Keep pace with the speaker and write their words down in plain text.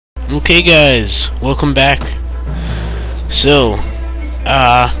Okay guys, welcome back. So,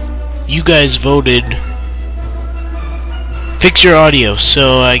 you guys voted fix your audio,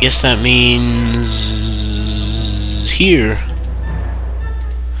 so I guess that means here.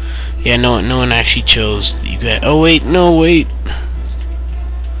 Yeah, no one actually chose you guys. Oh wait, no wait.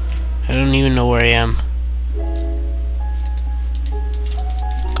 I don't even know where I am.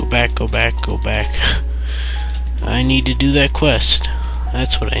 Go back, go back, go back. I need to do that quest.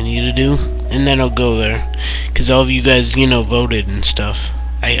 That's what I need to do, and then I'll go there, because all of you guys, voted and stuff.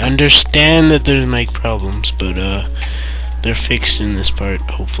 I understand that there's mic problems, but they're fixed in this part,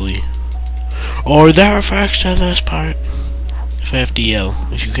 hopefully. Or they're fixed in this part. If I have to yell,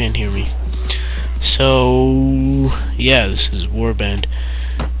 if you can't hear me. So yeah, this is Warband.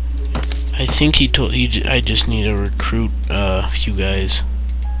 I think I just need to recruit a few guys.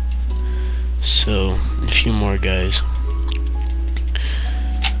 So a few more guys.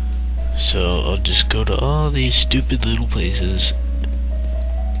 So I'll just go to all these stupid little places.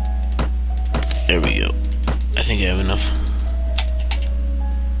 There we go. I think I have enough.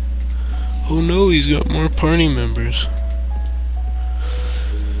 Oh no, he's got more party members.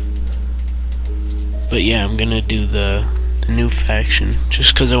 But yeah, I'm gonna do the new faction.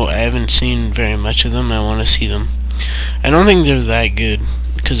 Just because I haven't seen very much of them, I want to see them. I don't think they're that good,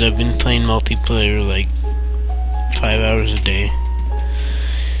 because I've been playing multiplayer like 5 hours a day.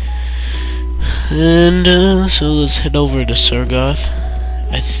 And so let's head over to Sargoth.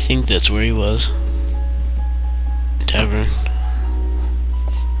 I think that's where he was. Tavern.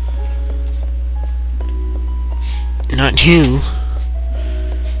 Not you.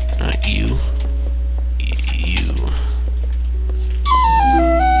 Not you. You.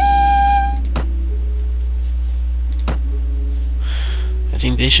 I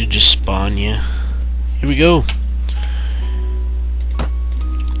think they should just spawn you. Here we go.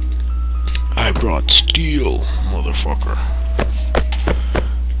 I brought steel, motherfucker.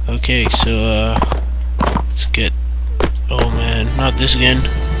 Okay, so let's get. Oh man, not this again.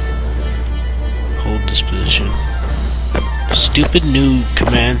 Hold this position. The stupid new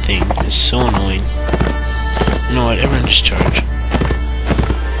command thing is so annoying. You know what? Everyone just charge.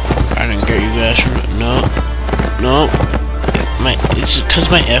 I didn't get you guys from. No. It's because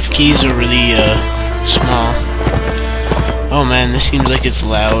my F keys are really small. Oh man, this seems like it's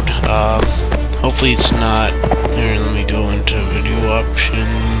loud. Hopefully it's not. Here, let me go into video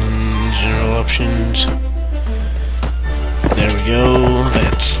options, general options. There we go.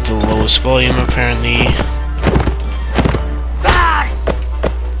 That's the lowest volume apparently.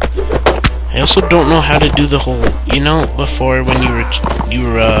 I also don't know how to do the whole. Before when you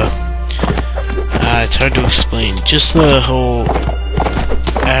were it's hard to explain. Just the whole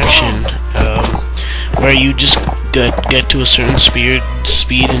action, where you just get to a certain speed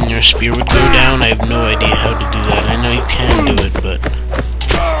and your spear would go down. I have no idea how to do that. I know you can do it, but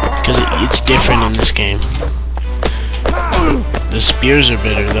because it's different in this game. The spears are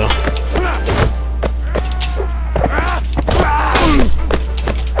better though.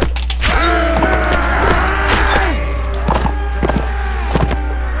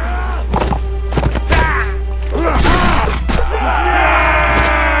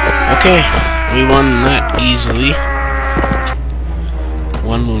 Okay, we won that easily.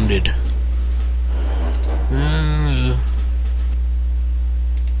 One wounded.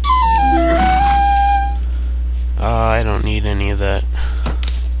 I don't need any of that.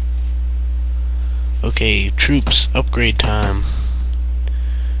 Okay, troops, upgrade time.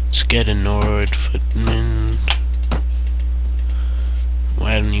 Let's get a Nord footman. Well,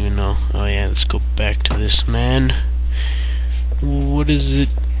 I don't even know. Oh yeah, let's go back to this man. What is it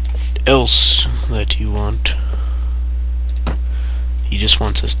else that you want? He just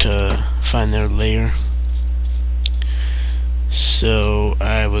wants us to find their lair. So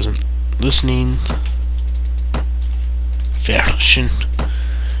I wasn't listening. Faction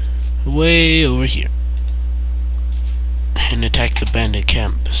way over here and attack the bandit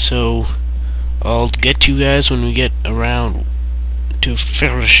camp. So I'll get you guys when we get around to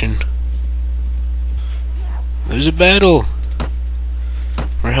Faction. There's a battle.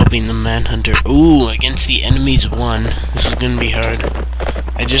 We're helping the manhunter. Ooh, against the enemy's one. This is gonna be hard.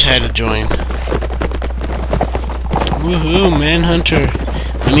 I just had to join. Woohoo, manhunter.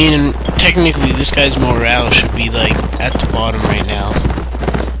 I mean, technically this guy's morale should be like at the bottom right now,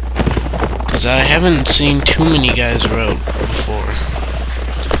 because I haven't seen too many guys route before.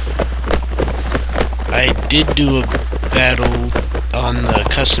 I did do a battle on the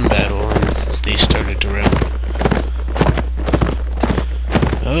custom battle and they started to route.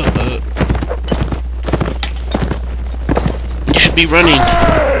 You should be running.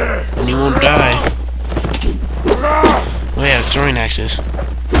 you won't die. Oh yeah, throwing axes.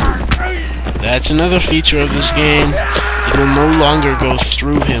 That's another feature of this game. It will no longer go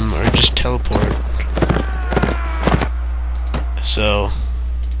through him or just teleport. So,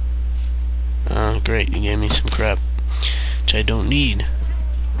 great, you gave me some crap, which I don't need.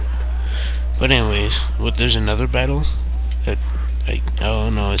 But anyways, there's another battle that oh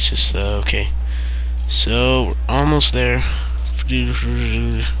no, it's just okay. So we're almost there.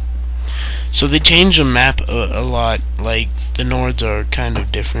 So they changed the map a lot. Like the Nords are kind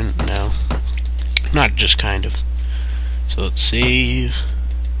of different now, not just kind of. So let's save.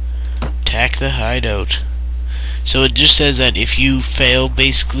 Attack the hideout. So it just says that if you fail,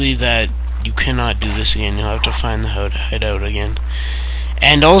 basically, that you cannot do this again. You'll have to find the hideout again.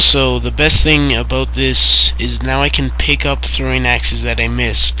 And also, the best thing about this is now I can pick up throwing axes that I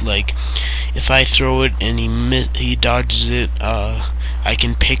missed. Like, if I throw it and he dodges it, I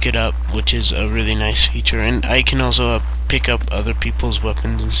can pick it up, which is a really nice feature. And I can also pick up other people's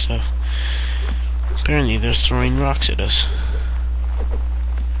weapons and stuff. Apparently, they're throwing rocks at us.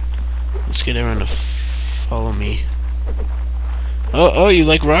 Let's get everyone to follow me. Oh, you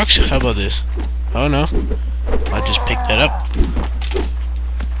like rocks? How about this? Oh no, I'll just pick that up.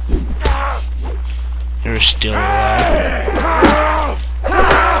 You're still alive.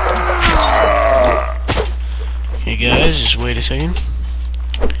 Okay guys, just wait a second.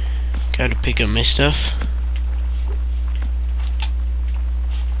 Gotta pick up my stuff.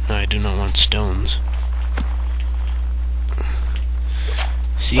 No, I do not want stones.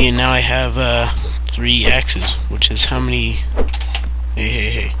 See, and now I have 3 axes, which is how many...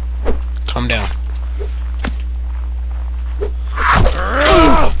 Hey, calm down.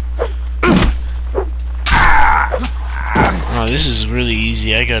 Oh, this is really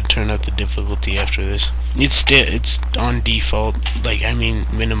easy. I gotta turn up the difficulty after this. It's on default, like, I mean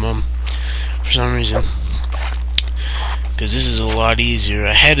minimum, for some reason. Because this is a lot easier.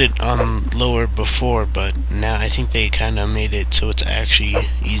 I had it on lower before, but now I think they kind of made it so it's actually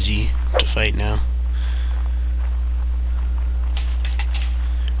easy to fight now.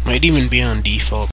 Might even be on default.